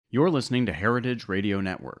You're listening to Heritage Radio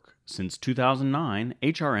Network. Since 2009,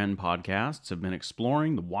 HRN podcasts have been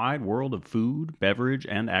exploring the wide world of food, beverage,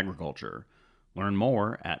 and agriculture. Learn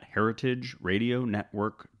more at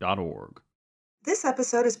heritageradionetwork.org. This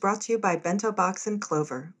episode is brought to you by Bento Box and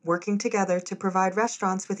Clover, working together to provide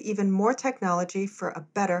restaurants with even more technology for a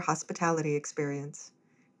better hospitality experience.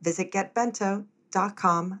 Visit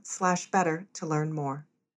getbento.com/better to learn more.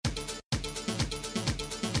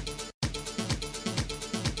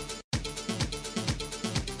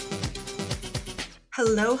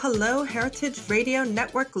 Hello, Heritage Radio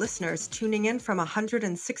Network listeners tuning in from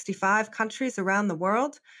 165 countries around the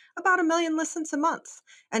world, about 1 million listens a month.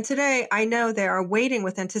 And today, I know they are waiting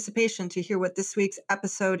with anticipation to hear what this week's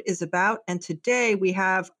episode is about. And today, we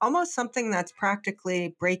have almost something that's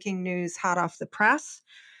practically breaking news hot off the press.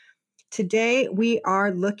 Today, we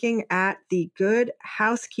are looking at the Good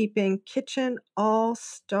Housekeeping Kitchen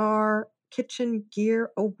All-Star Kitchen Gear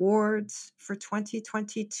Awards for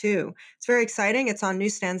 2022. It's very exciting. It's on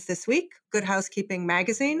newsstands this week. Good Housekeeping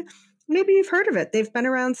magazine. Maybe you've heard of it. They've been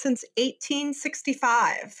around since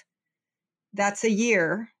 1865. That's a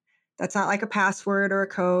year. That's not like a password or a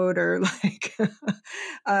code or like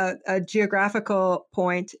a geographical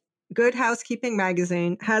point. Good Housekeeping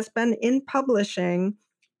magazine has been in publishing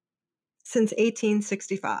since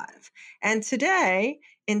 1865. And today,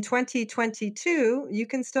 in 2022, you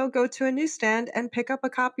can still go to a newsstand and pick up a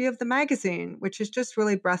copy of the magazine, which is just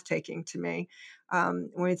really breathtaking to me.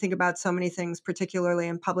 When you think about so many things, particularly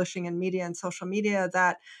in publishing and media and social media,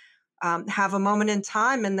 that have a moment in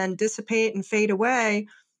time and then dissipate and fade away,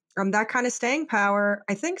 that kind of staying power,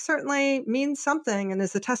 I think certainly means something and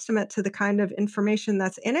is a testament to the kind of information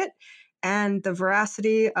that's in it and the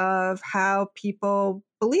veracity of how people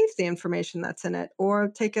believe the information that's in it, or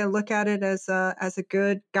take a look at it as a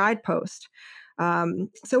good guidepost.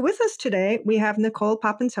 So with us today, we have Nicole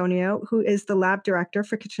Papantonio, who is the Lab Director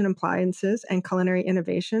for Kitchen Appliances and Culinary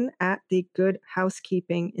Innovation at the Good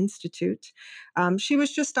Housekeeping Institute. She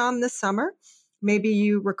was just on this summer. Maybe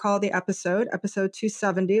you recall the episode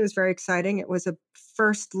 270. It was very exciting. It was a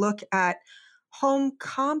first look at home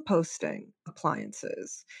composting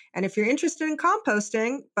appliances. And if you're interested in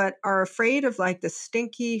composting, but are afraid of like the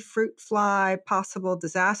stinky fruit fly possible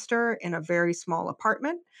disaster in a very small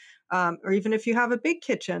apartment, or even if you have a big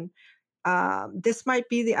kitchen, this might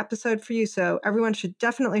be the episode for you. So everyone should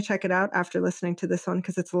definitely check it out after listening to this one,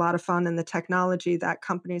 because it's a lot of fun. And the technology that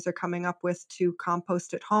companies are coming up with to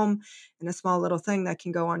compost at home in a small little thing that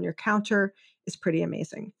can go on your counter is pretty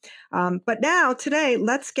amazing. But now, today,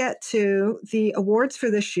 let's get to the awards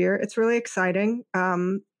for this year. It's really exciting.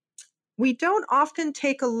 We don't often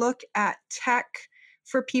take a look at tech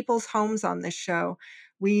for people's homes on this show.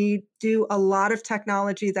 We do a lot of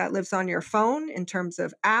technology that lives on your phone in terms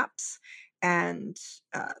of apps and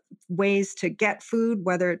ways to get food,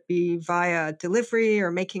 whether it be via delivery or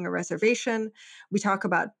making a reservation. We talk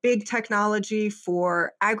about big technology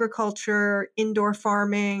for agriculture, indoor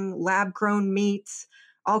farming, lab-grown meats,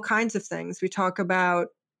 all kinds of things. We talk about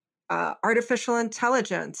artificial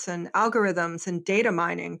intelligence and algorithms and data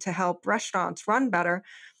mining to help restaurants run better.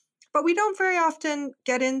 But we don't very often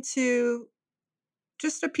get into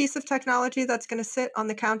just a piece of technology that's going to sit on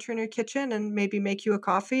the counter in your kitchen and maybe make you a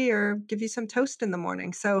coffee or give you some toast in the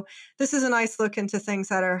morning. So this is a nice look into things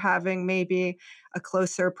that are having maybe a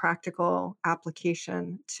closer practical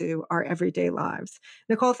application to our everyday lives.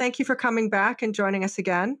 Nicole, thank you for coming back and joining us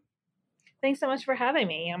again. Thanks so much for having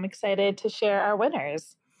me. I'm excited to share our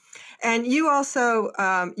winners. And you also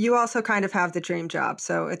kind of have the dream job.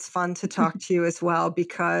 So it's fun to talk to you as well,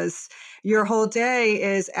 because your whole day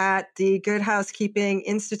is at the Good Housekeeping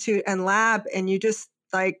Institute and Lab, and you just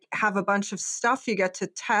like have a bunch of stuff you get to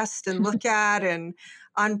test and look at and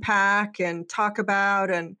unpack and talk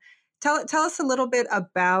about. And tell us a little bit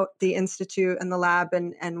about the Institute and the Lab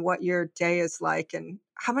and what your day is like, and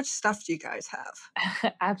how much stuff do you guys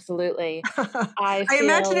have? Absolutely. I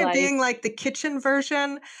imagine it being like the kitchen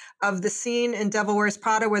version of the scene in Devil Wears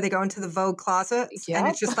Prada where they go into the Vogue closets, and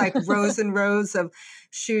it's just like rows and rows of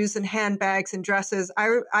shoes and handbags and dresses.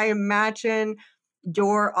 I imagine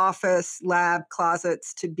your office lab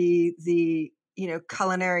closets to be the,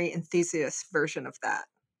 culinary enthusiast version of that.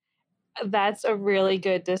 That's a really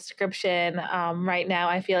good description. Right now,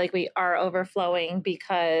 I feel like we are overflowing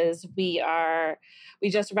because we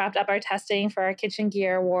just wrapped up our testing for our Kitchen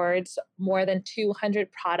Gear Awards. More than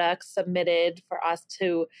 200 products submitted for us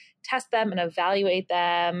to test them and evaluate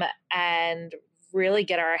them and really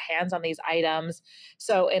get our hands on these items.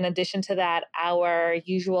 So in addition to that, our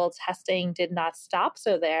usual testing did not stop.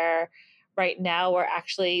 So they're Right now, we're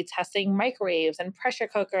actually testing microwaves and pressure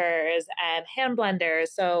cookers and hand blenders.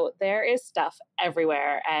 So there is stuff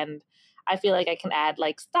everywhere. And I feel like I can add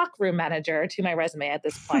like stockroom manager to my resume at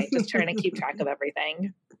this point, just trying to keep track of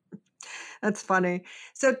everything. That's funny.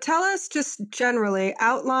 So tell us just generally,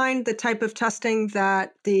 outline the type of testing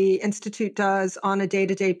that the Institute does on a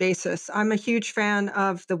day-to-day basis. I'm a huge fan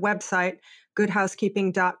of the website,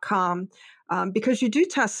 goodhousekeeping.com, because you do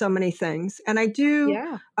test so many things. And I do,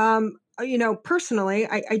 Yeah. personally,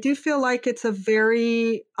 I do feel like it's a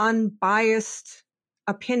very unbiased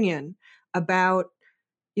opinion about,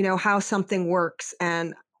 how something works.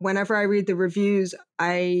 And whenever I read the reviews,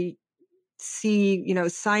 I see,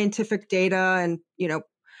 scientific data and,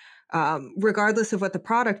 regardless of what the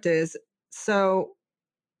product is. So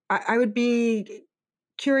I would be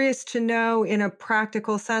curious to know in a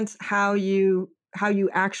practical sense how you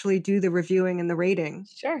actually do the reviewing and the rating.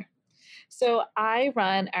 Sure. So I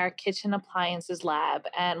run our kitchen appliances lab.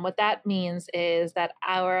 And what that means is that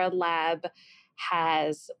our lab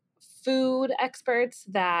has food experts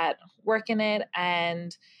that work in it.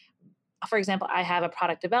 And for example, I have a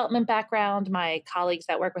product development background. My colleagues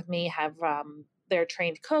that work with me have they're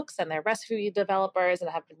trained cooks and they're recipe developers and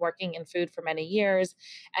have been working in food for many years.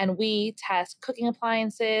 And we test cooking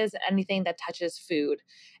appliances, anything that touches food.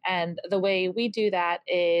 And the way we do that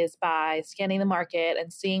is by scanning the market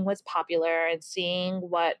and seeing what's popular and seeing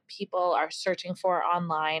what people are searching for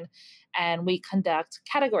online. And we conduct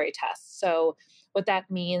category tests. So what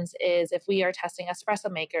that means is if we are testing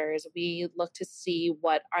espresso makers, we look to see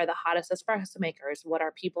what are the hottest espresso makers, what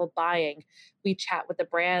are people buying. We chat with the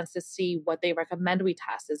brands to see what they recommend we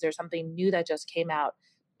test. Is there something new that just came out?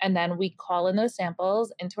 And then we call in those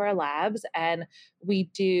samples into our labs and we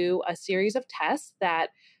do a series of tests that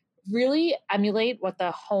really emulate what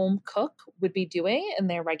the home cook would be doing in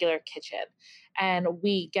their regular kitchen. And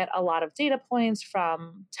we get a lot of data points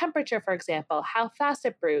from temperature, for example, how fast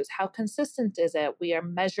it brews, how consistent is it? We are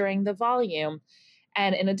measuring the volume.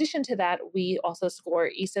 And in addition to that, we also score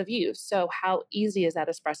ease of use. So how easy is that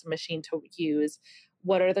espresso machine to use?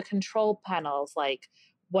 What are the control panels like?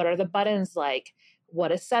 What are the buttons like?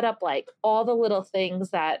 What is setup like? All the little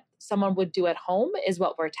things that someone would do at home is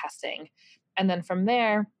what we're testing. And then from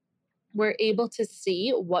there, we're able to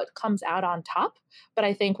see what comes out on top. But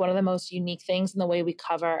I think one of the most unique things in the way we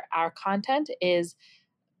cover our content is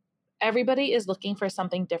everybody is looking for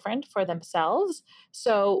something different for themselves.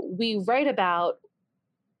 So we write about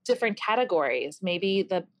different categories, maybe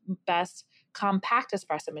the best compact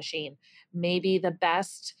espresso machine, maybe the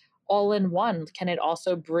best all in one. Can it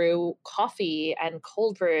also brew coffee and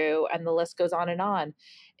cold brew? And the list goes on and on.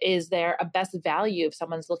 Is there a best value if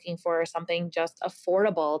someone's looking for something just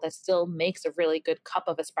affordable that still makes a really good cup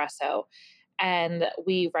of espresso? And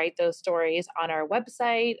we write those stories on our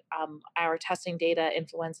website. Our testing data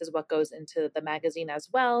influences what goes into the magazine as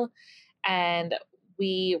well. And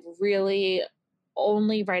we really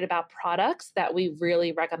only write about products that we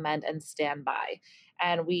really recommend and stand by.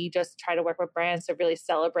 And we just try to work with brands to really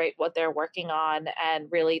celebrate what they're working on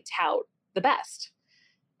and really tout the best.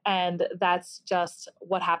 And that's just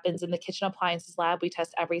what happens in the kitchen appliances lab. We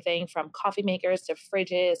test everything from coffee makers to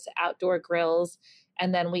fridges to outdoor grills.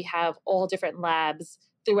 And then we have all different labs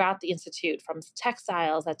throughout the Institute, from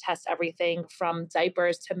textiles that test everything from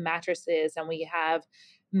diapers to mattresses. And we have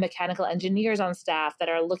mechanical engineers on staff that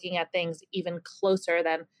are looking at things even closer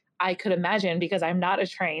than I could imagine because I'm not a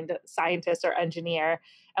trained scientist or engineer.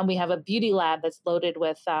 And we have a beauty lab that's loaded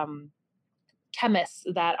with chemists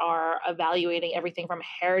that are evaluating everything from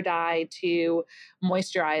hair dye to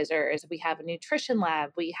moisturizers. We have a nutrition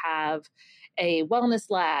lab. We have a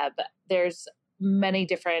wellness lab. There's many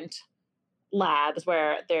different labs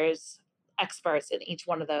where there's experts in each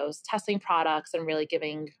one of those testing products and really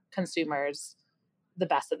giving consumers the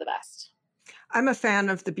best of the best. I'm a fan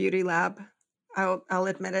of the beauty lab. I'll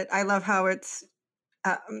admit it. I love how it's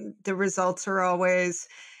the results are always,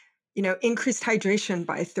 increased hydration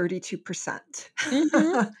by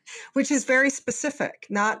 32%, which is very specific.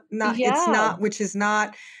 It's not, which is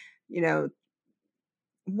not,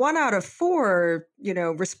 1 out of 4,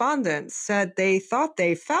 respondents said they thought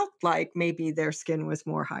they felt like maybe their skin was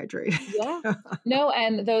more hydrated. Yeah. No,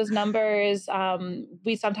 and those numbers,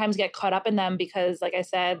 we sometimes get caught up in them because, like I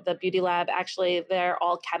said, the beauty lab, actually, they're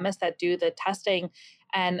all chemists that do the testing,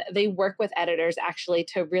 and they work with editors actually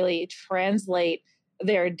to really translate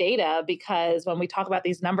their data, because when we talk about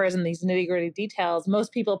these numbers and these nitty-gritty details,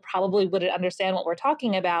 most people probably wouldn't understand what we're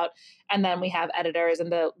talking about. And then we have editors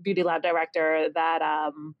and the beauty lab director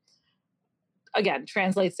that, again,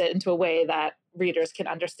 translates it into a way that readers can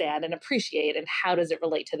understand and appreciate, and how does it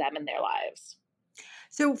relate to them in their lives.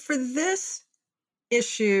 So for this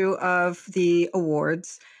issue of the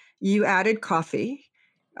awards, you added coffee,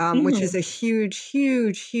 which is a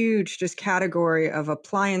huge just category of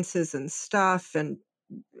appliances and stuff. And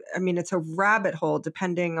I mean, it's a rabbit hole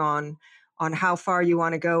depending on how far you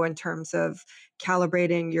want to go in terms of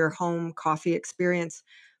calibrating your home coffee experience.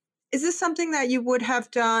 Is this something that you would have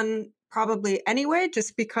done probably anyway,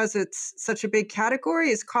 just because it's such a big category?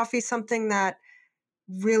 Is coffee something that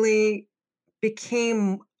really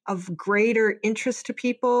became of greater interest to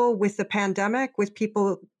people with the pandemic, with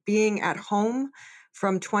people being at home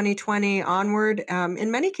from 2020 onward?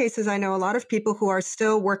 In many cases, I know a lot of people who are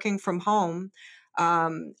still working from home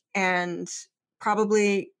and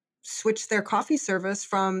probably switch their coffee service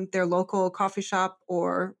from their local coffee shop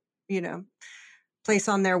or, place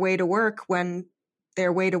on their way to work when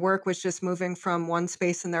their way to work was just moving from one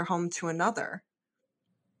space in their home to another.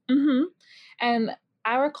 Mm-hmm. And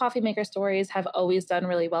our coffee maker stories have always done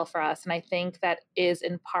really well for us. And I think that is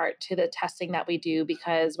in part to the testing that we do,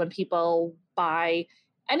 because when people buy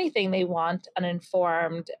anything, they want an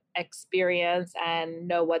informed experience and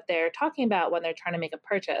know what they're talking about when they're trying to make a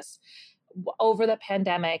purchase. Over the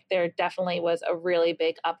pandemic, there definitely was a really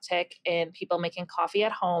big uptick in people making coffee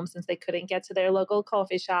at home since they couldn't get to their local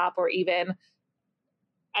coffee shop or even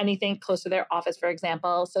anything close to their office, for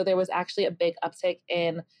example. So there was actually a big uptick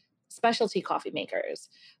in specialty coffee makers.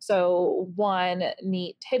 So one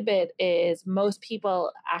neat tidbit is most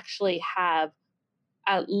people actually have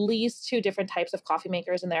at least two different types of coffee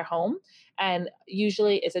makers in their home. And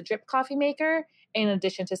usually it's a drip coffee maker in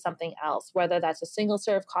addition to something else, whether that's a single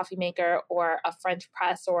serve coffee maker or a French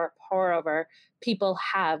press or a pour over. People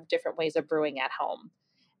have different ways of brewing at home.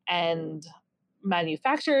 And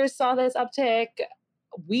manufacturers saw this uptick.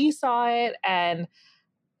 We saw it. And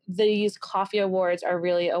these coffee awards are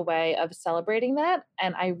really a way of celebrating that.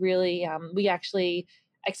 And I really, we actually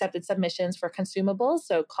accepted submissions for consumables,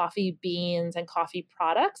 so coffee beans and coffee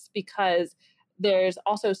products, because there's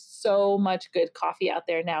also so much good coffee out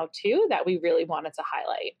there now too that we really wanted to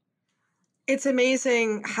highlight. It's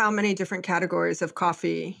amazing how many different categories of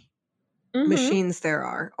coffee machines there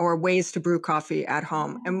are, or ways to brew coffee at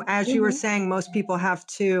home. And as you were saying, most people have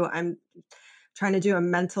two. I'm trying to do a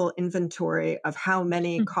mental inventory of how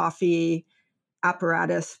many coffee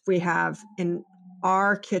apparatus we have in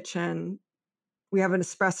our kitchen. We have an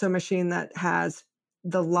espresso machine that has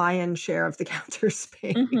the lion's share of the counter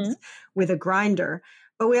space with a grinder.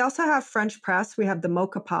 But we also have French press. We have the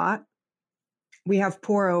mocha pot. We have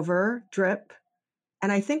pour over, drip.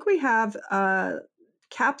 And I think we have a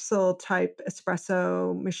capsule type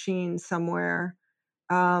espresso machine somewhere.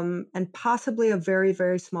 And possibly a very,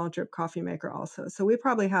 very small drip coffee maker also. So we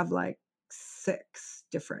probably have like 6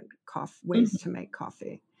 different ways to make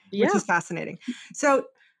coffee, which is fascinating. So,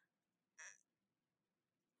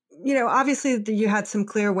 obviously you had some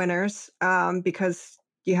clear winners because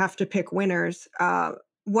you have to pick winners.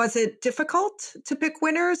 Was it difficult to pick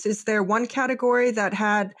winners? Is there one category that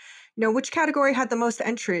had, which category had the most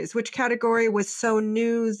entries? Which category was so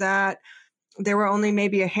new that there were only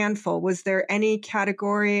maybe a handful? Was there any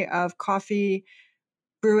category of coffee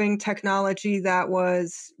brewing technology that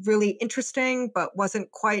was really interesting but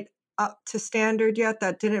wasn't quite up to standard yet,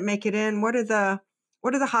 that didn't make it in? What are the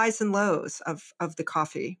highs and lows of the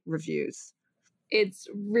coffee reviews? It's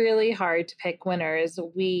really hard to pick winners.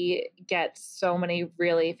 We get so many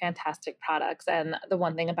really fantastic products. And the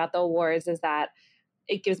one thing about the awards is that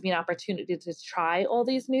it gives me an opportunity to try all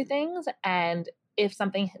these new things. And if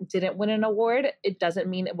something didn't win an award, it doesn't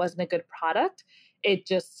mean it wasn't a good product.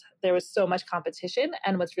 There was so much competition.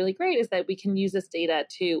 And what's really great is that we can use this data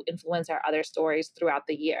to influence our other stories throughout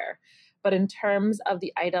the year. But in terms of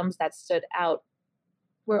the items that stood out,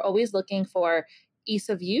 we're always looking for ease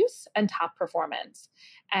of use and top performance.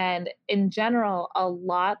 And in general, a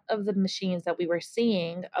lot of the machines that we were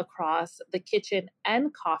seeing across the kitchen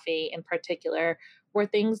and coffee in particular were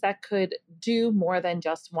things that could do more than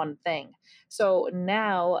just one thing. So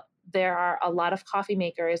now there are a lot of coffee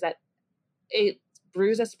makers that it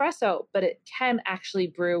brews espresso, but it can actually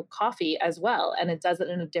brew coffee as well. And it does it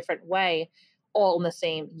in a different way, all in the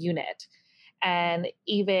same unit. And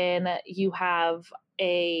even you have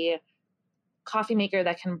a coffee maker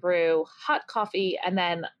that can brew hot coffee and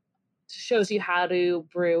then shows you how to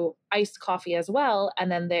brew iced coffee as well.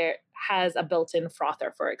 And then there has a built-in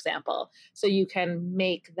frother, for example. So you can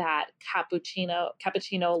make that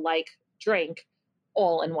cappuccino-like drink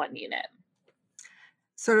all in one unit.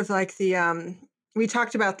 Sort of like we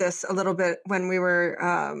talked about this a little bit when we were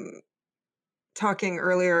talking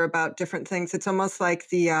earlier about different things. It's almost like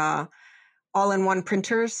the all-in-one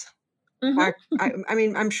printers Mhm. I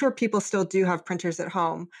mean, I'm sure people still do have printers at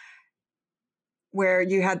home where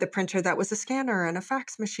you had the printer that was a scanner and a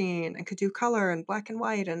fax machine and could do color and black and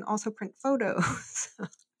white and also print photos.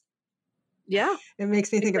 Yeah, It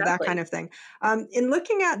makes me think of that kind exactly. of thing. In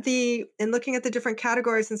looking at the different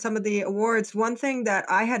categories and some of the awards, one thing that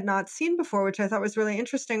I had not seen before, which I thought was really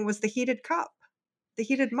interesting, was the heated cup, the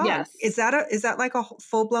heated mug. Is Yes. that like a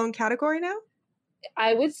full blown category now?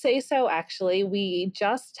 I would say so, actually. We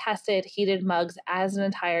just tested heated mugs as an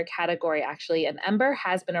entire category, actually, and Ember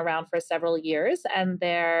has been around for several years, and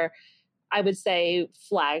their, I would say,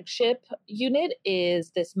 flagship unit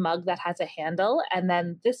is this mug that has a handle. And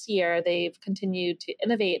then this year, they've continued to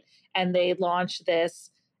innovate and they launched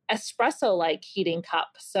this espresso like heating cup.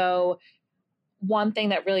 So, one thing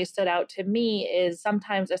that really stood out to me is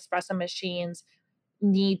sometimes espresso machines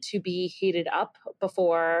need to be heated up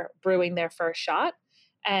before brewing their first shot.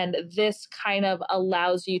 And this kind of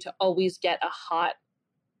allows you to always get a hot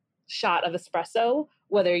shot of espresso,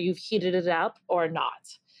 whether you've heated it up or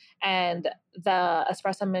not. And the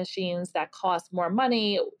espresso machines that cost more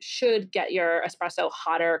money should get your espresso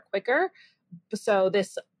hotter quicker. So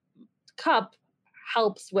this cup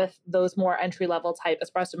helps with those more entry level type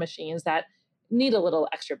espresso machines that need a little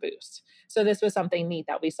extra boost. So this was something neat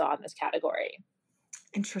that we saw in this category.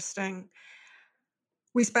 Interesting.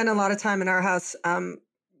 We spend a lot of time in our house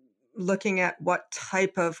looking at what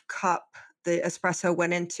type of cup the espresso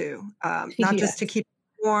went into, not just to Yes. keep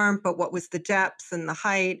it warm, but what was the depth and the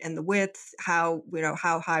height and the width, how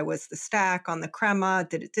high was the stack on the crema?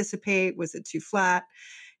 Did it dissipate? Was it too flat?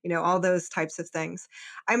 All those types of things.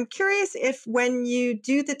 I'm curious if when you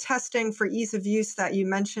do the testing for ease of use that you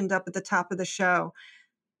mentioned up at the top of the show,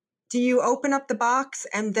 do you open up the box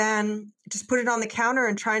and then just put it on the counter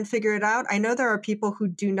and try and figure it out? I know there are people who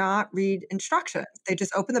do not read instructions. They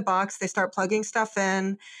just open the box, they start plugging stuff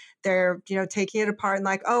in, they're, taking it apart and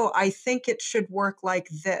like, oh, I think it should work like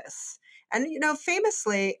this. And,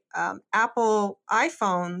 famously, Apple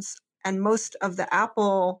iPhones and most of the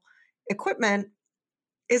Apple equipment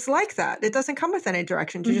is like that. It doesn't come with any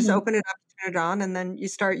directions. You just Mhm. open it up, turn it on, and then you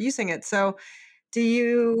start using it. So do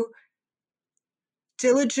you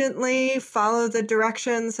diligently follow the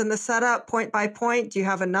directions and the setup point by point? Do you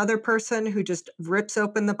have another person who just rips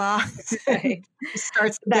open the box and Right.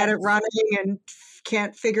 starts to get it That's running and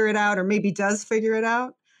can't figure it out or maybe does figure it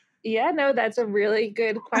out? Yeah, no, that's a really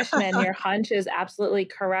good question, and your hunch is absolutely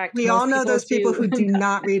correct. We all Most know people those people do who do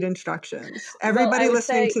not read instructions. well, I Everybody would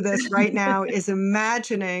listening say to this right now is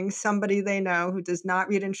imagining somebody they know who does not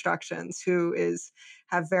read instructions, who is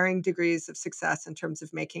have varying degrees of success in terms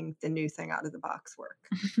of making the new thing out of the box work.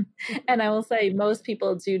 and I will say most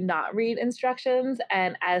people do not read instructions,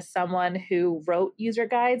 and as someone who wrote user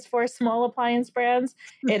guides for small appliance brands,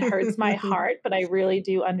 it hurts my heart, but I really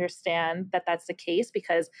do understand that that's the case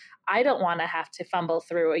because I don't wanna have to fumble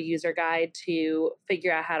through a user guide to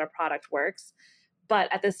figure out how a product works.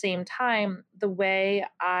 But at the same time, the way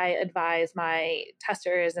I advise my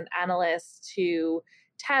testers and analysts to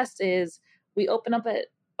test is we open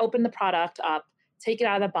the product up, take it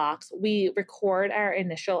out of the box. We record our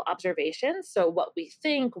initial observations. So what we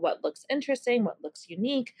think, what looks interesting, what looks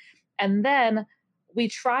unique, and then we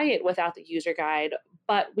try it without the user guide.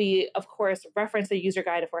 But we, of course, reference the user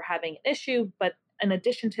guide if we're having an issue. But in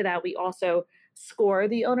addition to that, we also score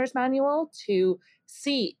the owner's manual to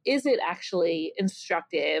see, is it actually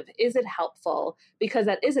instructive? Is it helpful? Because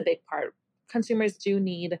that is a big part. Consumers do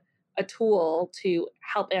need a tool to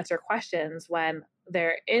help answer questions when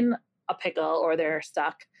they're in a pickle or they're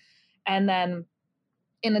stuck. And then,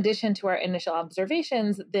 in addition to our initial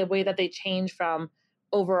observations, the way that they change from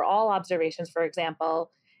overall observations, for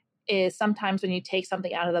example, is sometimes when you take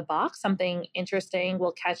something out of the box, something interesting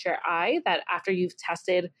will catch your eye that after you've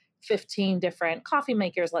tested 15 different coffee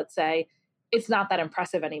makers, let's say, it's not that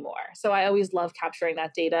impressive anymore. So I always love capturing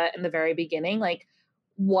that data in the very beginning. Like,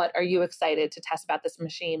 what are you excited to test about this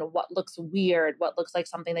machine? What looks weird? What looks like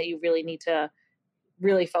something that you really need to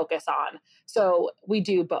really focus on? So we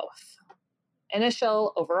do both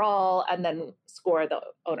initial, overall, and then score the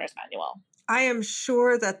owner's manual. I am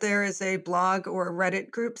sure that there is a blog or a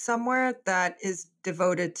Reddit group somewhere that is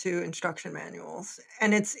devoted to instruction manuals.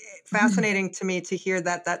 And it's fascinating to me to hear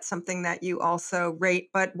that that's something that you also rate,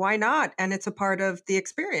 but why not? And it's a part of the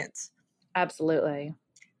experience. Absolutely.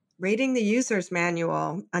 Rating the user's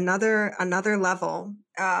manual, another level,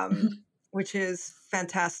 which is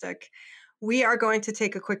fantastic. We are going to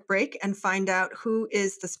take a quick break and find out who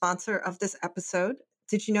is the sponsor of this episode.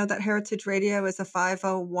 Did you know that Heritage Radio is a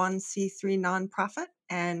 501c3 nonprofit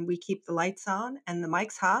and we keep the lights on and the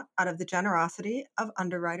mics hot out of the generosity of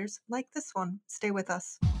underwriters like this one? Stay with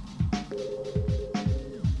us.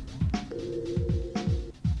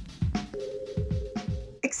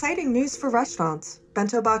 Exciting news for restaurants.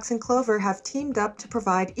 Bento Box and Clover have teamed up to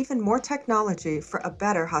provide even more technology for a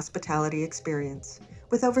better hospitality experience.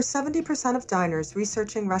 With over 70% of diners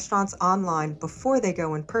researching restaurants online before they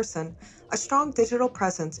go in person, a strong digital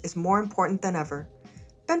presence is more important than ever.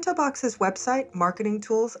 Bento Box's website, marketing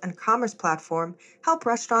tools, and commerce platform help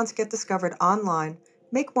restaurants get discovered online,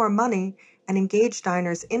 make more money, and engage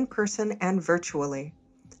diners in person and virtually.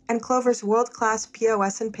 And Clover's world-class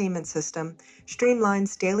POS and payment system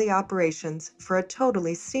streamlines daily operations for a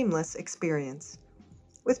totally seamless experience.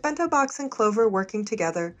 With Bento Box and Clover working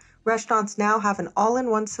together, restaurants now have an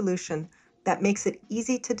all-in-one solution that makes it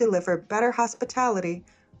easy to deliver better hospitality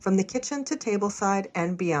from the kitchen to tableside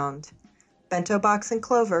and beyond. Bento Box and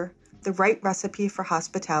Clover, the right recipe for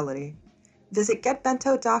hospitality. Visit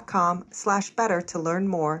getbento.com/better to learn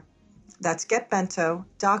more. That's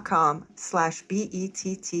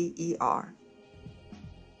getbento.com/BETTER.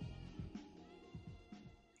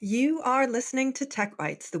 You are listening to Tech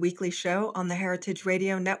Bites, the weekly show on the Heritage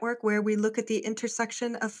Radio Network, where we look at the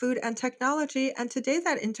intersection of food and technology. And today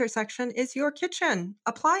that intersection is your kitchen,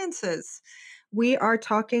 appliances. We are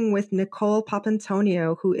talking with Nicole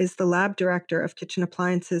Papantonio, who is the lab director of kitchen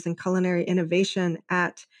appliances and culinary innovation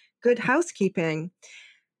at Good Housekeeping.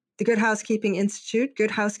 The Good Housekeeping Institute,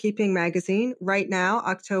 Good Housekeeping Magazine, right now,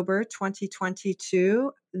 October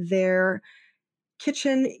 2022, their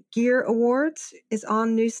Kitchen Gear Awards is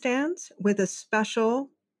on newsstands with a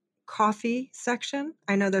special coffee section.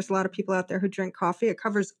 I know there's a lot of people out there who drink coffee. It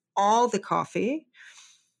covers all the coffee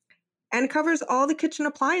and covers all the kitchen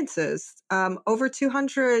appliances, over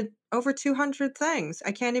 200 things.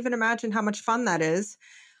 I can't even imagine how much fun that is.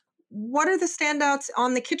 What are the standouts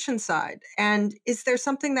on the kitchen side? And is there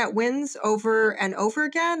something that wins over and over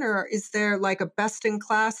again? Or is there like a best in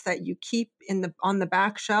class that you keep on the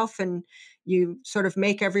back shelf and you sort of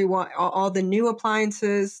make all the new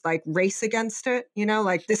appliances like race against it? You know,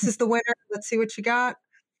 like this is the winner. Let's see what you got.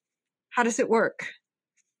 How does it work?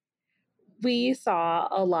 We saw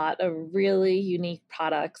a lot of really unique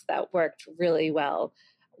products that worked really well.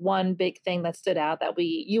 One big thing that stood out that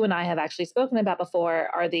you and I have actually spoken about before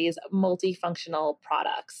are these multifunctional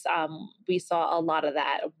products. We saw a lot of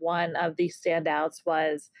that. One of the standouts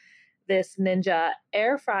was this Ninja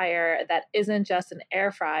air fryer that isn't just an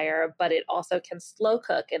air fryer, but it also can slow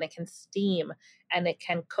cook and it can steam and it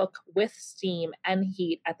can cook with steam and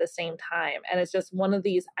heat at the same time. And it's just one of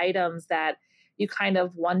these items that you kind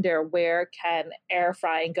of wonder, where can air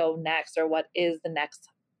frying go next, or what is the next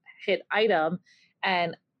hit item?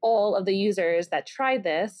 And all of the users that tried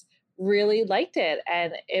this really liked it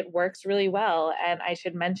and it works really well. And I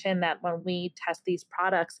should mention that when we test these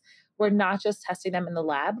products, we're not just testing them in the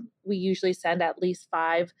lab. We usually send at least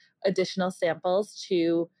 5 additional samples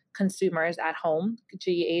to consumers at home.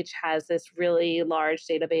 GH has this really large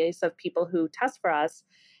database of people who test for us,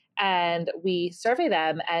 and we survey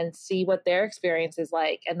them and see what their experience is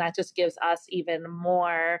like. And that just gives us even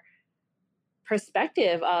more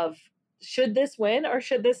perspective of, should this win or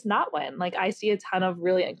should this not win? Like, I see a ton of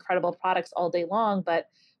really incredible products all day long,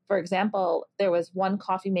 but for example, there was one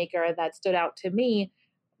coffee maker that stood out to me,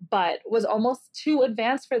 but was almost too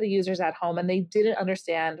advanced for the users at home, and they didn't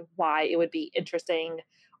understand why it would be interesting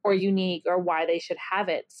or unique or why they should have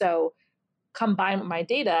it. So combined with my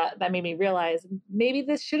data, that made me realize maybe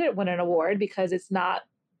this shouldn't win an award because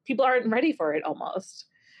people aren't ready for it almost.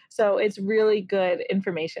 So it's really good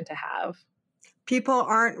information to have. People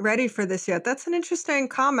aren't ready for this yet. That's an interesting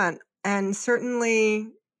comment. And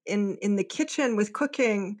certainly in the kitchen with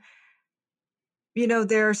cooking, you know,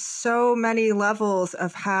 there are so many levels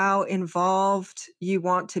of how involved you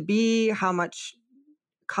want to be, how much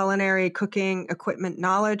culinary cooking equipment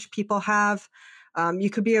knowledge people have. You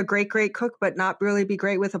could be a great cook, but not really be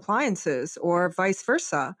great with appliances, or vice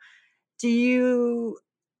versa. Do you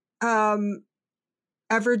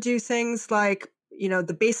ever do things like, you know,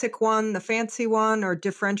 the basic one, the fancy one, or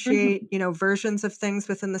differentiate, you know, versions of things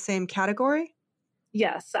within the same category?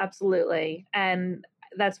 Yes, absolutely. And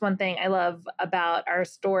that's one thing I love about our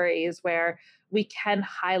stories, where we can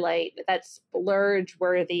highlight that splurge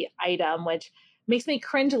worthy item, which makes me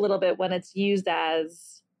cringe a little bit when it's used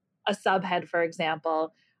as a subhead, for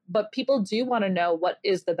example. But people do want to know what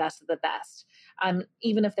is the best of the best.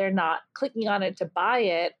 Even if they're not clicking on it to buy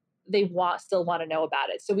it, they still want to know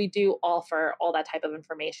about it. So we do offer all that type of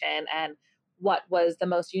information and what was the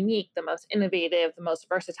most unique, the most innovative, the most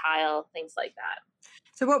versatile, things like that.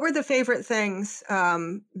 So what were the favorite things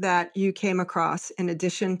that you came across in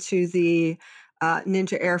addition to the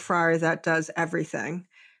Ninja air fryer that does everything?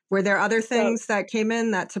 Were there other So, things that came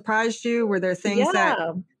in that surprised you? Were there things that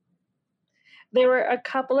yeah, there were a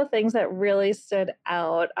couple of things that really stood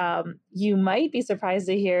out. You might be surprised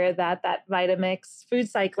to hear that that Vitamix food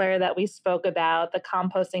cycler that we spoke about, the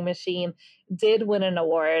composting machine, did win an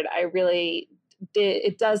award. I really did.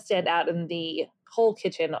 It does stand out in the whole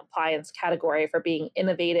kitchen appliance category for being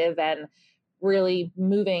innovative and really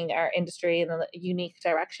moving our industry in a unique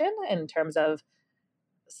direction in terms of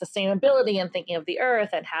sustainability and thinking of the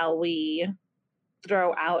earth and how we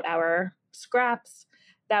throw out our scraps.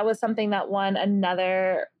 That was something that won.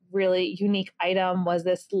 Another really unique item was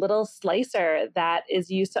this little slicer that is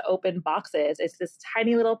used to open boxes. It's this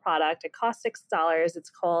tiny little product. It costs $6. It's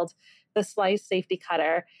called the Slice Safety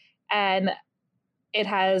Cutter. And it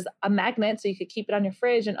has a magnet so you could keep it on your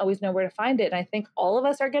fridge and always know where to find it. And I think all of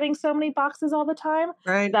us are getting so many boxes all the time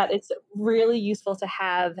right? that it's really useful to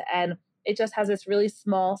have. And it just has this really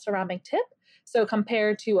small ceramic tip. So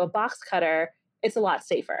compared to a box cutter, it's a lot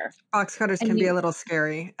safer. Box cutters And can be a you little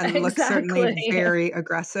scary and look certainly exactly. very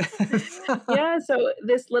aggressive. Yeah, so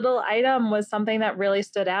this little item was something that really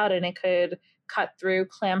stood out and it could cut through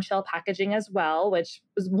clamshell packaging as well, which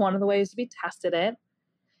was one of the ways we tested it.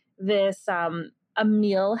 This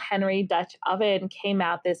Emile Henry Dutch oven came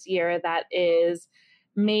out this year that is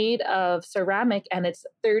made of ceramic and it's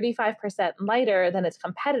 35% lighter than its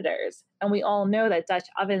competitors. And we all know that Dutch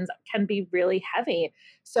ovens can be really heavy.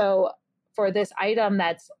 So for this item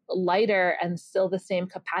that's lighter and still the same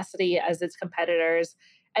capacity as its competitors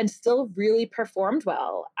and still really performed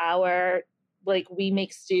well. We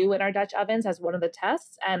make stew in our Dutch ovens as one of the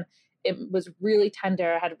tests, and it was really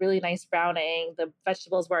tender, had really nice browning. The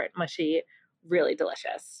vegetables weren't mushy, really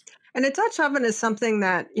delicious. And a Dutch oven is something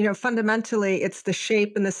that, fundamentally it's the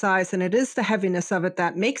shape and the size, and it is the heaviness of it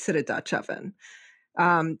that makes it a Dutch oven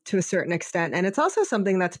to a certain extent. And it's also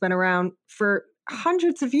something that's been around for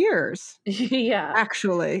hundreds of years. Yeah.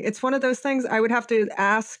 Actually, it's one of those things I would have to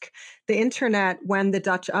ask the internet when the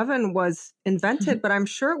Dutch oven was invented, but I'm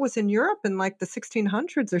sure it was in Europe in like the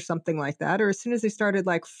 1600s or something like that, or as soon as they started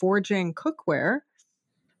like forging cookware.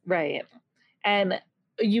 Right. And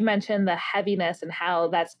you mentioned the heaviness and how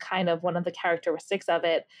that's kind of one of the characteristics of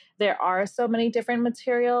it. There are so many different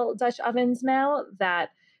material Dutch ovens now that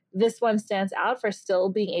this one stands out for still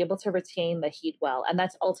being able to retain the heat well. And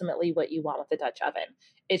that's ultimately what you want with the Dutch oven.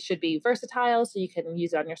 It should be versatile, so you can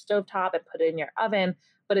use it on your stovetop and put it in your oven,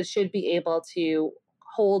 but it should be able to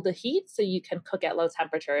hold the heat so you can cook at low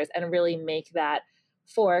temperatures and really make that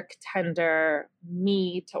fork tender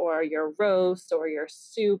meat or your roast or your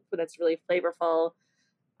soup that's really flavorful,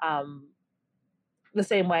 um, the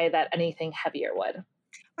same way that anything heavier would.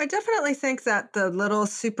 I definitely think that the little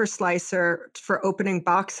super slicer for opening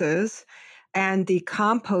boxes and the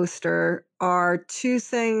composter are two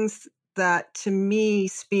things that to me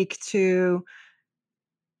speak to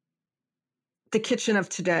the kitchen of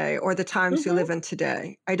today or the times we Hmm. live in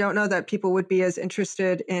today. I don't know that people would be as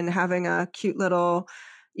interested in having a cute little,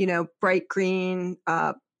 bright green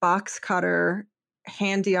box cutter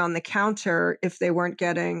handy on the counter if they weren't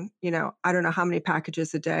getting, I don't know how many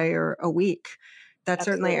packages a day or a week. That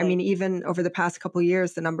certainly, I Absolutely. mean, even over the past couple of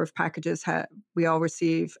years, the number of packages we all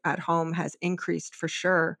receive at home has increased for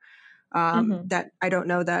sure. Hmm. That I don't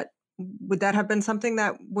know that would that have been something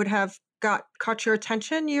that would have caught your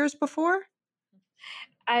attention years before?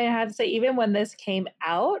 I have to say, even when this came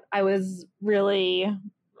out, I raised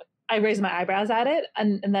my eyebrows at it.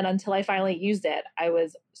 And then until I finally used it, I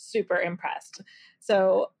was super impressed.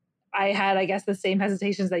 So I had, I guess, the same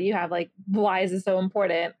hesitations that you have, like, why is this so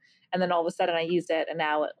important? And then all of a sudden I used it. And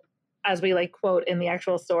now, as we like quote in the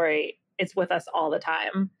actual story, it's with us all the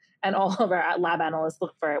time. And all of our lab analysts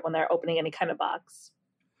look for it when they're opening any kind of box.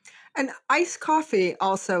 And iced coffee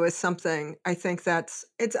also is something I think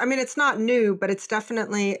it's not new, but it's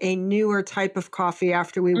definitely a newer type of coffee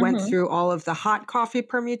after we went Hmm. through all of the hot coffee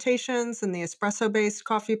permutations and the espresso-based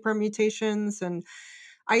coffee permutations and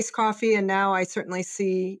iced coffee. And now I certainly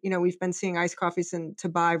see, we've been seeing iced coffees to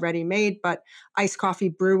buy ready-made, but iced coffee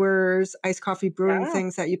brewers, iced coffee brewing Yeah.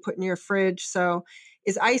 things that you put in your fridge. So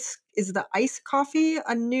is the iced coffee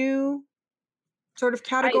a new sort of I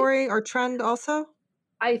category or trend also?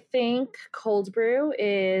 I think cold brew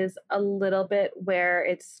is a little bit where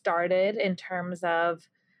it started in terms of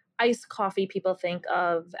iced coffee. People think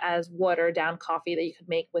of as watered down coffee that you could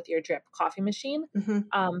make with your drip coffee machine.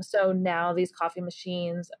 Mhm. So now these coffee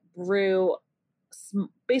machines brew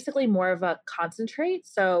basically more of a concentrate.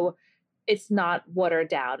 So it's not watered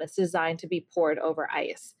down. It's designed to be poured over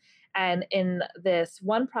ice. And in this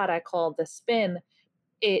one product called the Spin,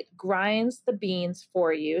 it grinds the beans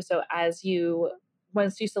for you. So as you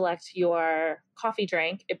once you select your coffee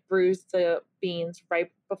drink, it brews the beans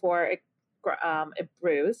right before it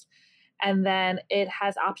brews. And then it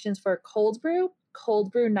has options for cold brew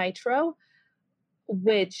nitro,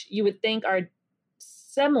 which you would think are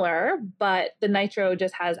similar, but the nitro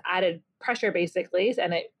just has added pressure basically,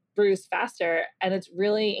 and it brews faster. And it's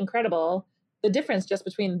really incredible the difference just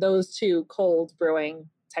between those two cold brewing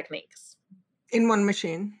techniques. In one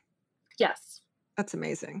machine. Yes. That's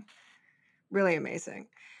amazing. Really amazing.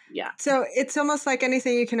 Yeah. So it's almost like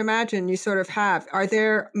anything you can imagine you sort of have. Are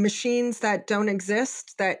there machines that don't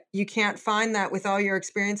exist that you can't find, that with all your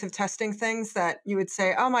experience of testing things that you would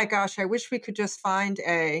say, oh my gosh, I wish we could just find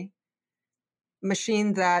a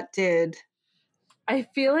machine that did? I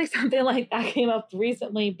feel like something like that came up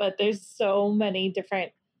recently, but there's so many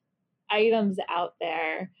different items out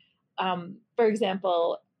there. For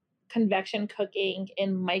example, convection cooking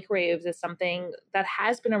in microwaves is something that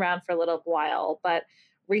has been around for a little while, but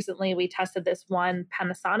recently we tested this one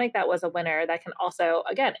Panasonic that was a winner that can also,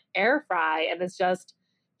 again, air fry, and it's just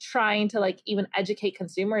trying to like even educate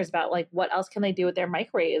consumers about like what else can they do with their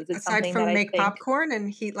microwaves. It's Aside something from that make popcorn and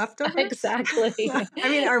heat leftovers? Exactly. I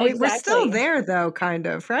mean, we're still there though, kind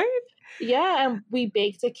of, right? Yeah, and we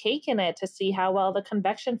baked a cake in it to see how well the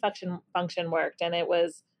convection function worked, and it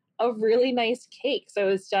was a really nice cake. So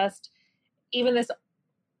it's just even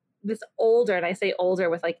this older, and I say older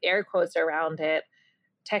with like air quotes around it,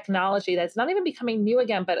 technology that's not even becoming new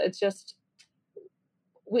again, but it's just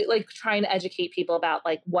we like trying to educate people about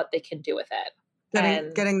like what they can do with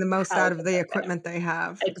it. Getting the most out of the equipment they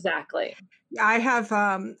have. Exactly. I have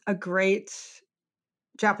a great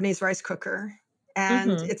Japanese rice cooker,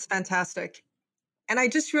 and it's fantastic. And I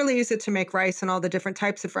just really use it to make rice and all the different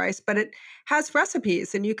types of rice, but it has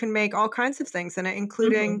recipes and you can make all kinds of things in it,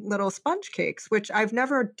 including little sponge cakes, which I've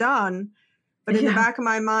never done. But in the back of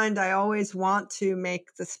my mind, I always want to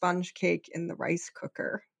make the sponge cake in the rice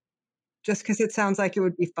cooker just because it sounds like it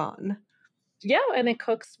would be fun. Yeah, and it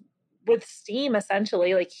cooks with steam,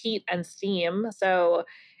 essentially, like heat and steam. So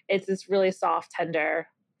it's this really soft, tender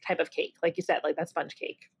type of cake, like you said, like that sponge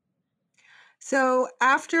cake. So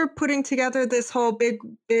after putting together this whole big,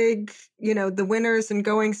 the winners and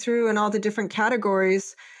going through and all the different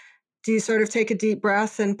categories, do you sort of take a deep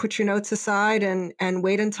breath and put your notes aside and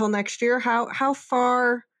wait until next year? How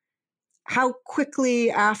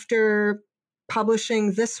quickly after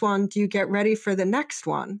publishing this one do you get ready for the next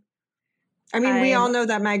one? I mean, we all know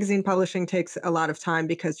that magazine publishing takes a lot of time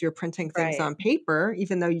because you're printing things on paper,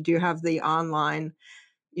 even though you do have the online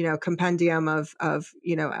compendium of at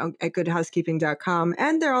goodhousekeeping.com.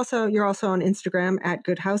 And you're also on Instagram at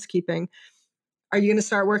Good Housekeeping. Are you going to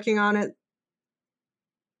start working on it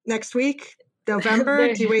next week,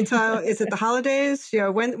 November? Do you wait till, is it the holidays?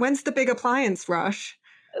 When's the big appliance rush?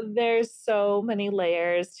 There's so many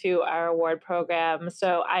layers to our award program.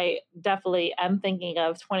 So I definitely am thinking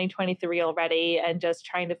of 2023 already and just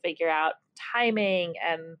trying to figure out timing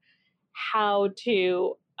and how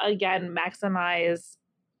to, again, maximize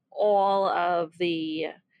all of the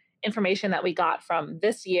information that we got from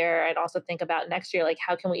this year and also think about next year, like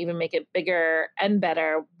how can we even make it bigger and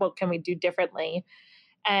better? What can we do differently?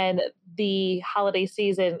 And the holiday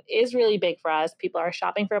season is really big for us. People are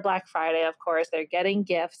shopping for Black Friday, of course, they're getting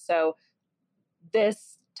gifts. So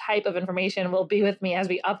this type of information will be with me as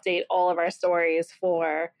we update all of our stories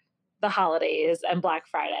for the holidays and Black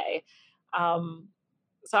Friday.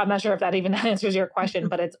 So I'm not sure if that even answers your question,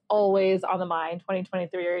 but it's always on the mind.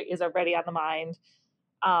 2023 is already on the mind.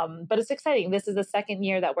 But it's exciting. This is the second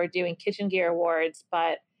year that we're doing Kitchen Gear Awards,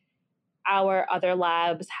 but our other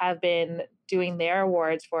labs have been doing their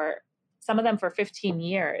awards for some of them for 15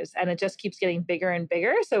 years, and it just keeps getting bigger and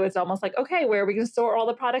bigger. So it's almost like, okay, where are we going to store all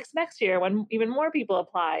the products next year when even more people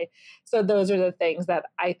apply? So those are the things that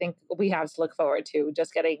I think we have to look forward to,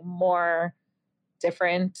 just getting more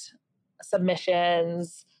different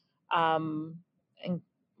submissions and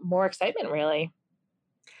more excitement, really.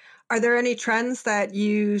 Are there any trends that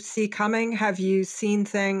you see coming? Have you seen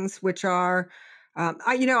things which are,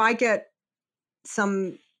 I get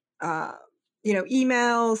some,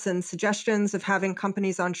 emails and suggestions of having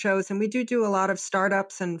companies on shows, and we do a lot of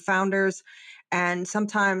startups and founders. And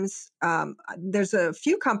sometimes there's a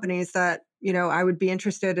few companies that, I would be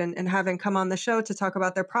interested in having come on the show to talk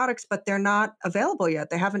about their products, but they're not available yet.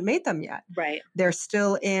 They haven't made them yet. Right. They're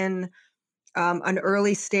still in an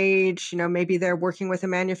early stage. Maybe they're working with a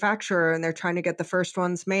manufacturer and they're trying to get the first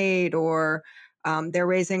ones made, or they're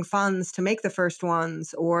raising funds to make the first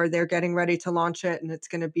ones, or they're getting ready to launch it and it's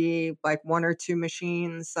going to be like one or two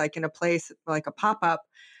machines, like in a place like a pop-up.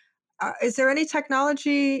 Is there any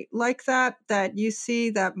technology like that you see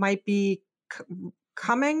that might be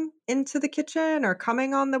coming into the kitchen or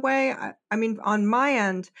coming on the way. I mean, on my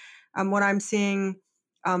end, what I'm seeing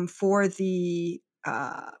for the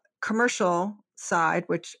commercial side,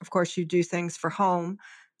 which of course you do things for home,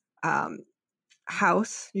 um,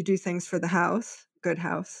 house, you do things for the house, good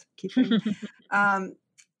housekeeping.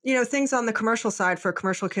 Things on the commercial side for a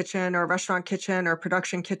commercial kitchen or a restaurant kitchen or a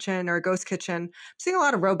production kitchen or a ghost kitchen. I'm seeing a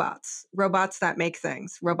lot of robots that make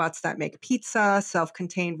things, robots that make pizza,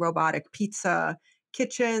 self-contained robotic pizza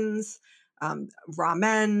kitchens,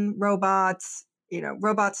 ramen robots,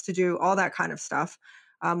 robots to do all that kind of stuff,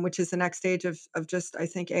 which is the next stage of just, I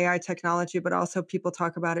think, AI technology, but also people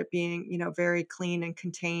talk about it being, very clean and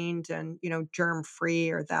contained and,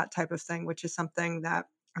 germ-free or that type of thing, which is something that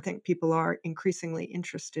I think people are increasingly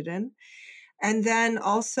interested in. And then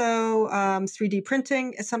also 3D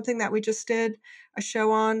printing is something that we just did a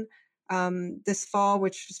show on this fall,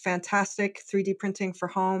 which was fantastic. 3D printing for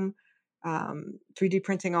home, 3D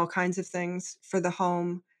printing all kinds of things for the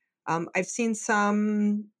home. I've seen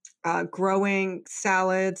some growing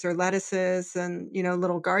salads or lettuces and,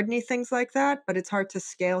 little gardeny things like that, but it's hard to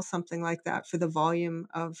scale something like that for the volume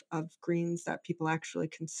of greens that people actually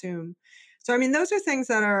consume. So, I mean, those are things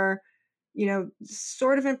that are,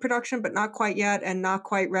 sort of in production, but not quite yet, and not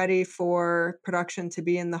quite ready for production to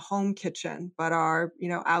be in the home kitchen, but are,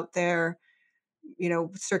 out there,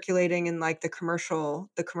 circulating in like the commercial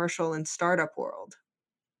and startup world.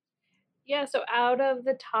 Yeah, so out of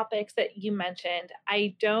the topics that you mentioned,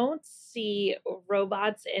 I don't see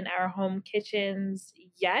robots in our home kitchens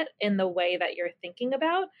yet in the way that you're thinking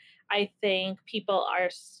about. I think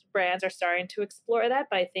brands are starting to explore that,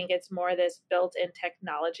 but I think it's more this built in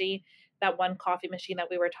technology. That one coffee machine that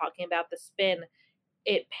we were talking about, the Spin,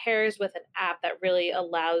 it pairs with an app that really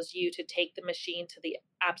allows you to take the machine to the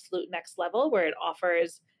absolute next level, where it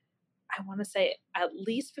offers, I want to say, at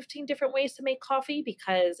least 15 different ways to make coffee,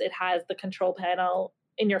 because it has the control panel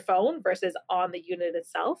in your phone versus on the unit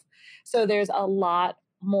itself. So there's a lot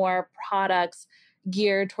more products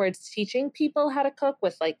geared towards teaching people how to cook,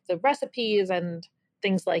 with like the recipes and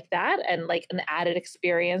things like that, and like an added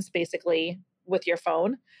experience basically with your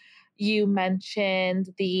phone. You mentioned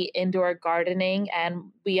the indoor gardening,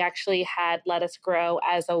 and we actually had Lettuce Grow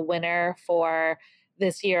as a winner for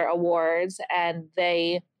this year awards, and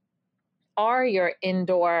they are your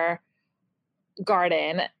indoor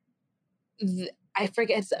garden. I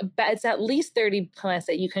forget, it's at least 30 plants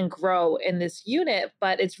that you can grow in this unit,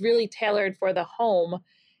 but it's really tailored for the home,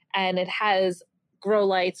 and it has grow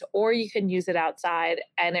lights, or you can use it outside,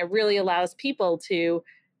 and it really allows people to,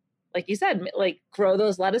 like you said, like grow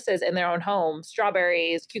those lettuces in their own home,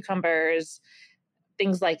 strawberries, cucumbers,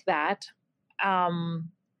 things like that.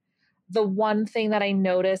 The one thing that I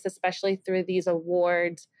noticed, especially through these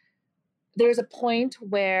awards, there's a point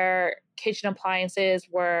where kitchen appliances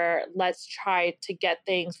were, let's try to get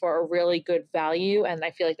things for a really good value, and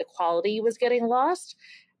I feel like the quality was getting lost.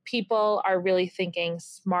 People are really thinking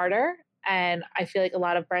smarter, and I feel like a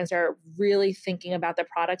lot of brands are really thinking about the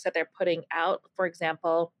products that they're putting out. For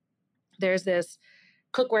example, there's this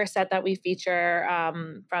cookware set that we feature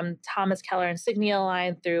from Thomas Keller Insignia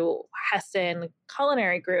line through Heston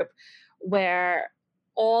Culinary Group, where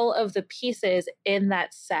all of the pieces in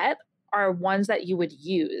that set are ones that you would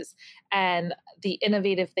use. And the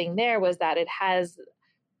innovative thing there was that it has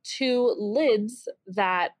two lids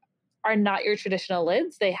that are not your traditional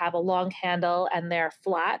lids. They have a long handle and they're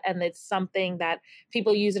flat, and it's something that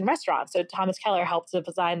people use in restaurants. So Thomas Keller helped to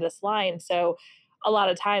design this line. So a lot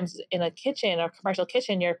of times in a kitchen or commercial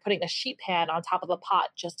kitchen, you're putting a sheet pan on top of a pot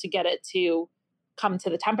just to get it to come to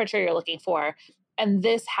the temperature you're looking for. And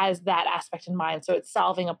this has that aspect in mind. So it's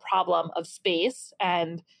solving a problem of space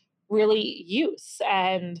and really use.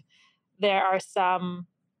 And there are some,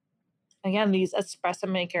 again, these espresso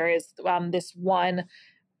makers, this one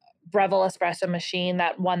Breville espresso machine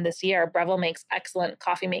that won this year. Breville makes excellent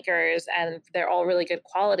coffee makers, and they're all really good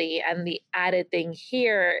quality. And the added thing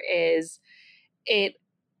here is it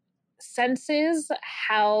senses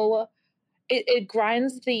how it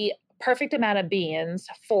grinds the perfect amount of beans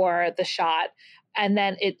for the shot, and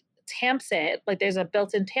then it tamps it. Like there's a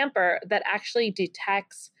built-in tamper that actually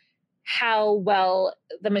detects how well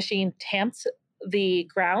the machine tamps the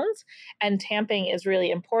grounds. And tamping is really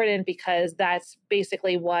important because that's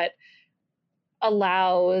basically what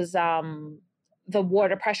allows the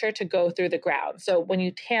water pressure to go through the ground. So when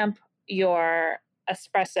you tamp your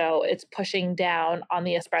espresso, it's pushing down on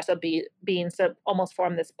the espresso beans to almost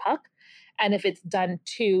form this puck. And if it's done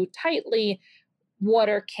too tightly,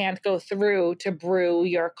 water can't go through to brew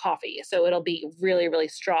your coffee. So it'll be really, really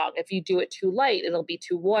strong. If you do it too light, it'll be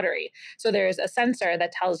too watery. So there's a sensor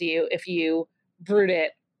that tells you if you brewed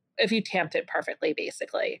it, if you tamped it perfectly,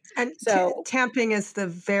 basically. And So tamping is the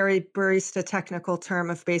very barista technical term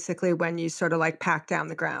of basically when you sort of like pack down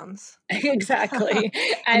the grounds. exactly.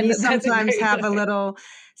 And And you that's a sometimes great have a little,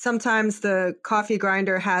 sometimes the coffee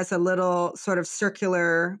grinder has a little sort of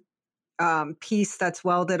circular piece that's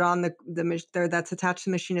welded on there that's attached to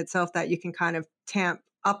the machine itself that you can kind of tamp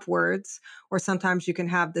upwards, or sometimes you can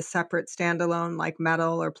have the separate standalone like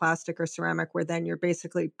metal or plastic or ceramic, where then you're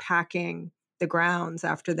basically packing the grounds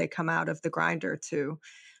after they come out of the grinder to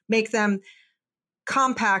make them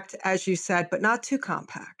compact, as you said, but not too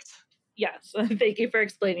compact. Yes. Thank you for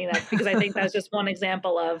explaining that, because I think that's just one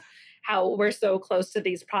example of how we're so close to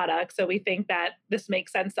these products. So we think that this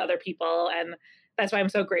makes sense to other people. And that's why I'm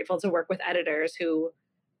so grateful to work with editors who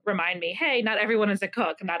remind me, hey, not everyone is a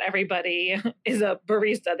cook. Not everybody is a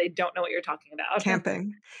barista. They don't know what you're talking about.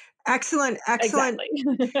 Tamping. Excellent, excellent,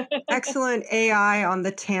 Exactly. excellent AI on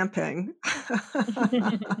the tamping.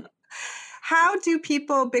 How do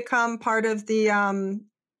people become part of the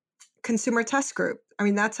consumer test group? I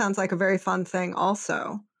mean, that sounds like a very fun thing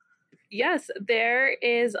also. Yes, there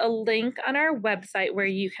is a link on our website where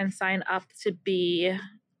you can sign up to be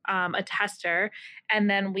a tester. And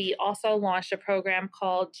then we also launched a program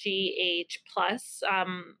called GH Plus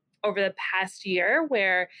over the past year,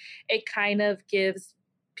 where it kind of gives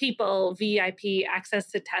people VIP access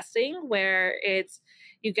to testing, where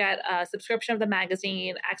you get a subscription of the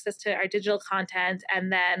magazine, access to our digital content,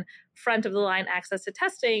 and then front of the line access to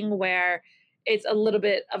testing, where it's a little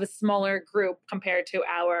bit of a smaller group compared to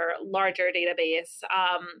our larger database.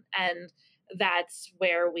 And that's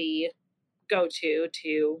where we go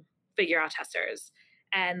to figure out testers.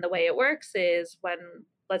 And the way it works is when,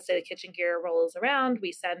 let's say, the kitchen gear rolls around,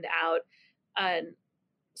 we send out a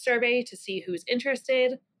survey to see who's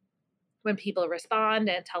interested. When people respond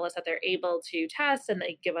and tell us that they're able to test and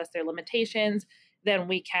they give us their limitations, then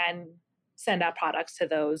we can send out products to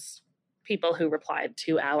those people who replied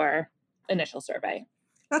to our initial survey.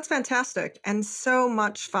 That's fantastic and so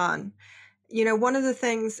much fun. You know, one of the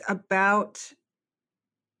things about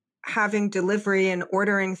having delivery and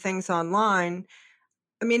ordering things online,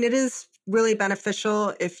 I mean, it is really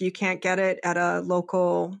beneficial if you can't get it at a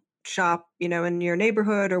local shop, you know, in your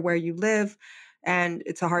neighborhood or where you live, and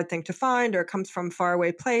it's a hard thing to find or it comes from a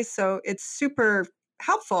faraway place. So it's super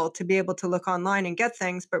helpful to be able to look online and get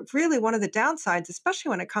things. But really, one of the downsides, especially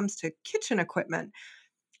when it comes to kitchen equipment,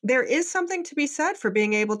 there is something to be said for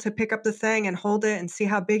being able to pick up the thing and hold it and see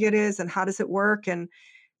how big it is and how does it work, and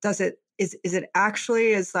is it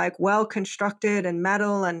actually as like well constructed and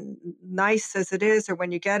metal and nice as it is, or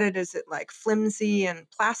when you get it, is it like flimsy and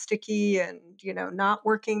plasticky and, you know, not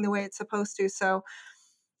working the way it's supposed to? So,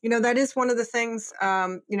 you know, that is one of the things,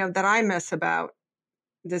 you know, that I miss about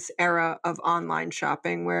this era of online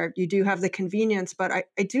shopping, where you do have the convenience, but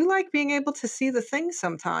I do like being able to see the thing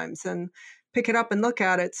sometimes and pick it up and look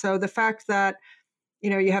at it. So the fact that,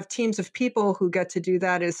 you know, you have teams of people who get to do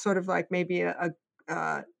that is sort of like maybe a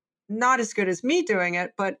not as good as me doing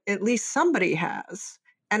it, but at least somebody has.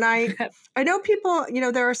 And I know people, you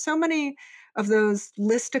know, there are so many of those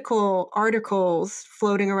listicle articles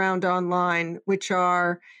floating around online, which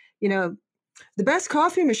are, you know, the best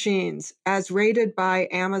coffee machines as rated by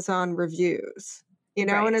Amazon reviews, you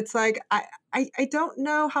know, Right. and it's like, I don't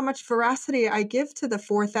know how much veracity I give to the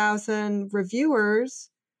 4,000 reviewers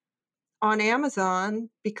on Amazon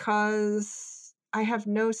because I have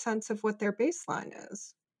no sense of what their baseline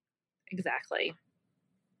is. Exactly.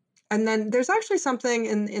 And then there's actually something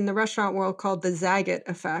in the restaurant world called the Zagat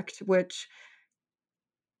effect, which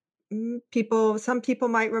some people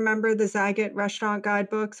might remember the Zagat restaurant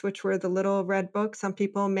guidebooks, which were the little red books. Some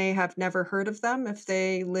people may have never heard of them if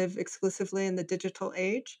they live exclusively in the digital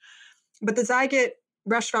age. But the Zagat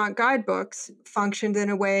restaurant guidebooks functioned in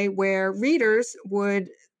a way where readers would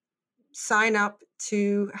sign up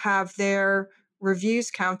to have their reviews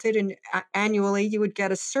counted, and annually you would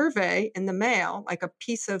get a survey in the mail, like a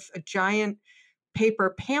giant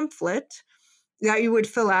paper pamphlet that you would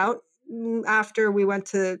fill out. After we went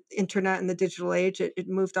to internet and the digital age, it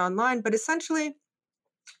moved online, but essentially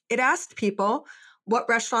it asked people, what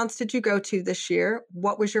restaurants did you go to this year?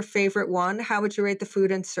 What was your favorite one? How would you rate the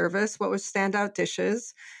food and service? What was standout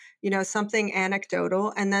dishes? You know, something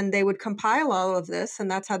anecdotal. And then they would compile all of this.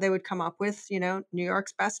 And that's how they would come up with, you know, New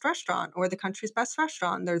York's best restaurant or the country's best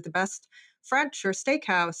restaurant. They're the best French or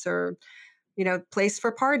steakhouse or, you know, place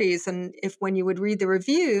for parties. And if when you would read the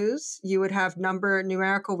reviews, you would have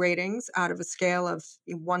numerical ratings out of a scale of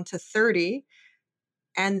 1 to 30.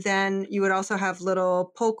 And then you would also have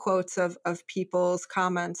little pull quotes of people's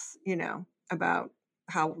comments, you know, about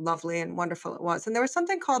how lovely and wonderful it was. And there was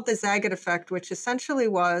something called the Zagat effect, which essentially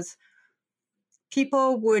was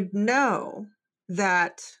people would know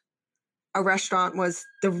that a restaurant was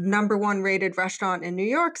the number one rated restaurant in New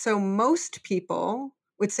York. So most people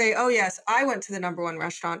would say, oh, yes, I went to the number one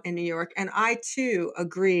restaurant in New York. And I, too,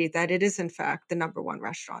 agree that it is, in fact, the number one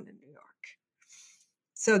restaurant in New York.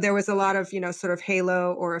 So there was a lot of, sort of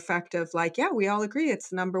halo or effect of like, yeah, we all agree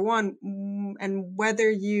it's number one. And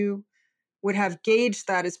whether you would have gauged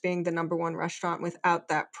that as being the number one restaurant without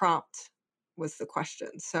that prompt was the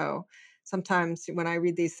question. So sometimes when I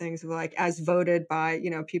read these things, like as voted by,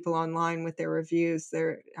 people online with their reviews,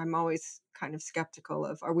 I'm always kind of skeptical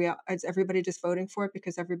of, is everybody just voting for it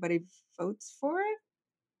because everybody votes for it?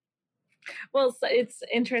 Well, it's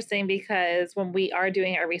interesting because when we are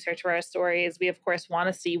doing our research for our stories, we of course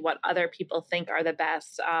want to see what other people think are the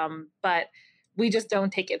best. But we just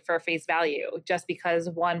don't take it for face value. Just because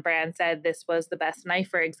one brand said this was the best knife,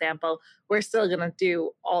 for example, we're still going to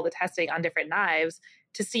do all the testing on different knives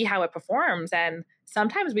to see how it performs. And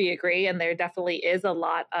sometimes we agree, and there definitely is a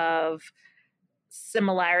lot of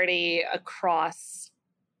similarity across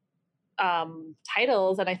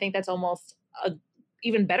titles. And I think that's almost a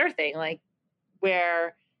even better thing, like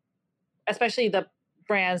where, especially the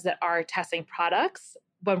brands that are testing products,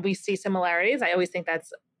 when we see similarities, I always think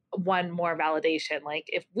that's one more validation. Like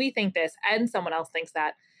if we think this and someone else thinks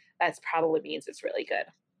that, that's probably means it's really good.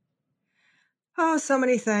 Oh, so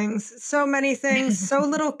many things, so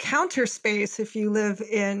little counter space if you live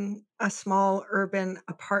in a small urban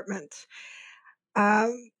apartment.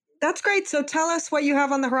 That's great. So tell us what you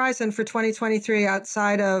have on the horizon for 2023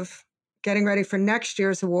 outside of getting ready for next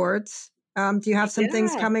year's awards. Do you have some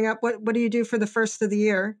things coming up? What do you do for the first of the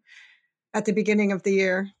year, at the beginning of the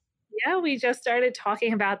year? Yeah, we just started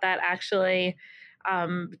talking about that actually.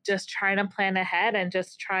 Just trying to plan ahead and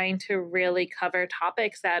just trying to really cover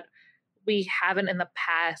topics that we haven't in the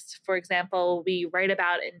past. For example, we write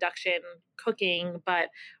about induction cooking, but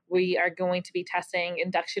we are going to be testing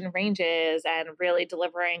induction ranges and really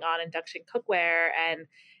delivering on induction cookware and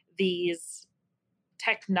these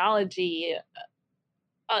technology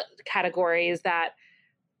categories that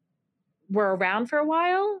were around for a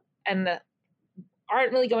while and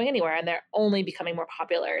aren't really going anywhere, and they're only becoming more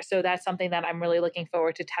popular. So that's something that I'm really looking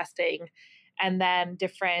forward to testing. And then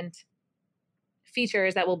different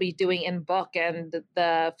features that we'll be doing in book, and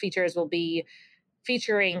the features will be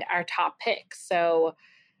featuring our top picks. So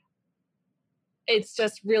it's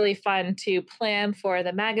just really fun to plan for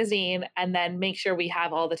the magazine and then make sure we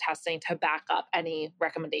have all the testing to back up any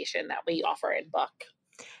recommendation that we offer in book.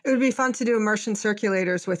 It would be fun to do immersion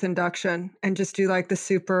circulators with induction and just do like the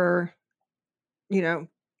super,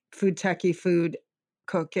 food techie food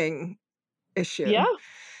cooking issue. Yeah.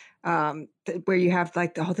 Where you have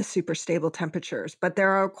like all the super stable temperatures. But there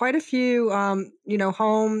are quite a few,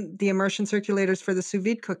 the immersion circulators for the sous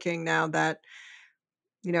vide cooking now that,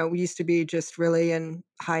 we used to be just really in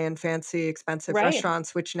high-end, fancy, expensive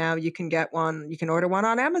restaurants, which now you can get one, you can order one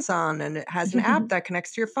on Amazon, and it has an app that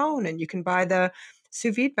connects to your phone, and you can buy the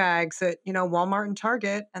sous vide bags at, Walmart and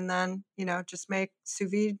Target, and then, just make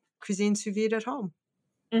cuisine sous vide at home.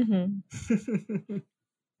 Mm-hmm.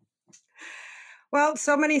 Well,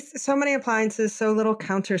 so many appliances, so little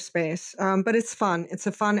counter space, but it's fun. It's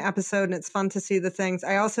a fun episode, and it's fun to see the things.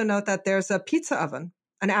 I also note that there's a pizza oven,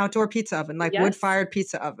 an outdoor pizza oven, like wood-fired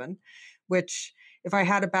pizza oven, which if I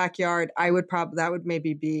had a backyard, that would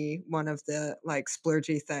maybe be one of the like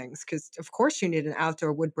splurgy things, because of course you need an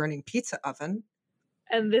outdoor wood-burning pizza oven.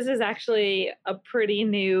 And this is actually a pretty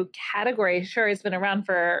new category. Sure, it's been around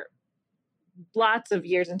for lots of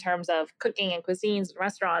years in terms of cooking and cuisines and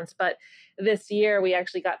restaurants, but this year we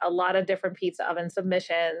actually got a lot of different pizza oven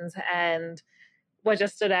submissions, and what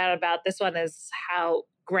just stood out about this one is how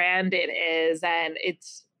grand it is, and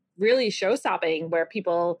it's really show-stopping where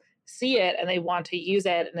people see it and they want to use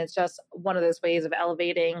it, and it's just one of those ways of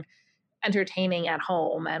elevating entertaining at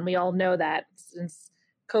home. And we all know that since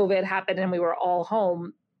COVID happened and we were all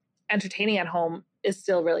home, entertaining at home is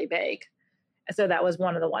still really big. And so that was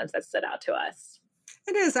one of the ones that stood out to us.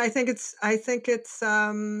 It is. I think it's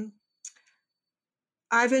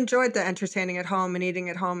I've enjoyed the entertaining at home and eating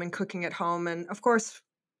at home and cooking at home. And of course,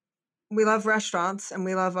 we love restaurants and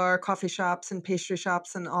we love our coffee shops and pastry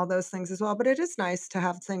shops and all those things as well. But it is nice to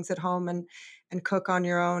have things at home and cook on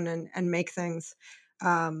your own and make things.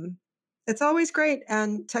 It's always great.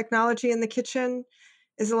 And technology in the kitchen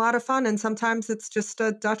is a lot of fun. And sometimes it's just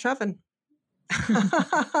a Dutch oven.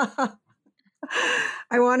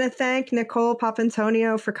 I want to thank Nicole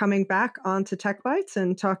Papantonio for coming back onto Tech Bites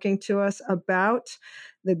and talking to us about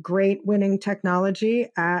the great winning technology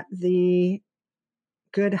at the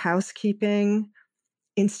Good Housekeeping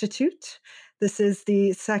Institute. This is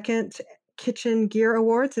the second Kitchen Gear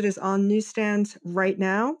Awards. It is on newsstands right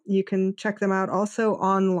now. You can check them out also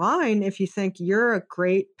online if you think you're a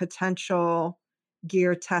great potential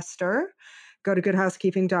gear tester. Go to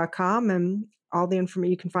goodhousekeeping.com and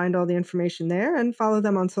you can find all the information there, and follow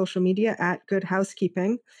them on social media at Good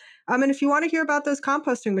Housekeeping. And if you want to hear about those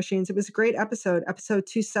composting machines, it was a great episode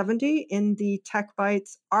 270 in the Tech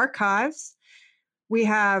Bites archives. We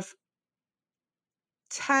have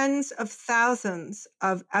tens of thousands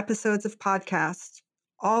of episodes of podcasts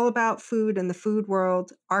all about food and the food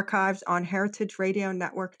world archived on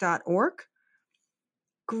heritageradionetwork.org.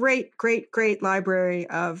 Great, great, great library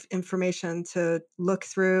of information to look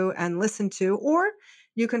through and listen to. Or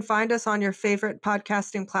you can find us on your favorite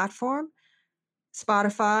podcasting platform,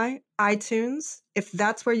 Spotify, iTunes. If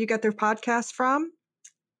that's where you get their podcasts from,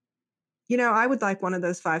 I would like one of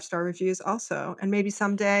those 5-star reviews also. And maybe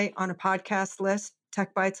someday on a podcast list,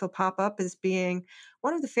 Tech Bites will pop up as being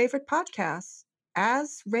one of the favorite podcasts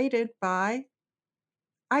as rated by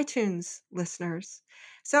iTunes listeners.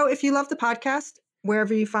 So if you love the podcast,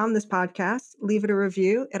 wherever you found this podcast, leave it a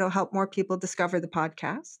review. It'll help more people discover the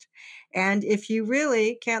podcast. And if you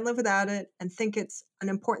really can't live without it and think it's an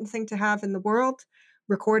important thing to have in the world,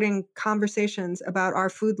 recording conversations about our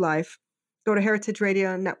food life, go to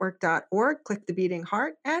heritageradionetwork.org, click the beating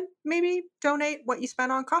heart, and maybe donate what you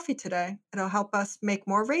spent on coffee today. It'll help us make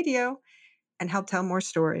more radio and help tell more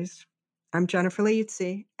stories. I'm Jennifer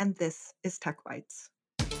Liuzzi, and this is Tech Bites.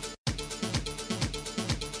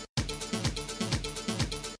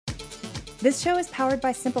 This show is powered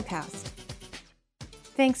by Simplecast.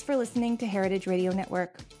 Thanks for listening to Heritage Radio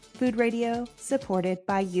Network, food radio supported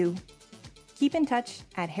by you. Keep in touch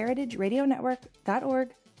at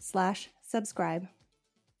heritageradionetwork.org/subscribe.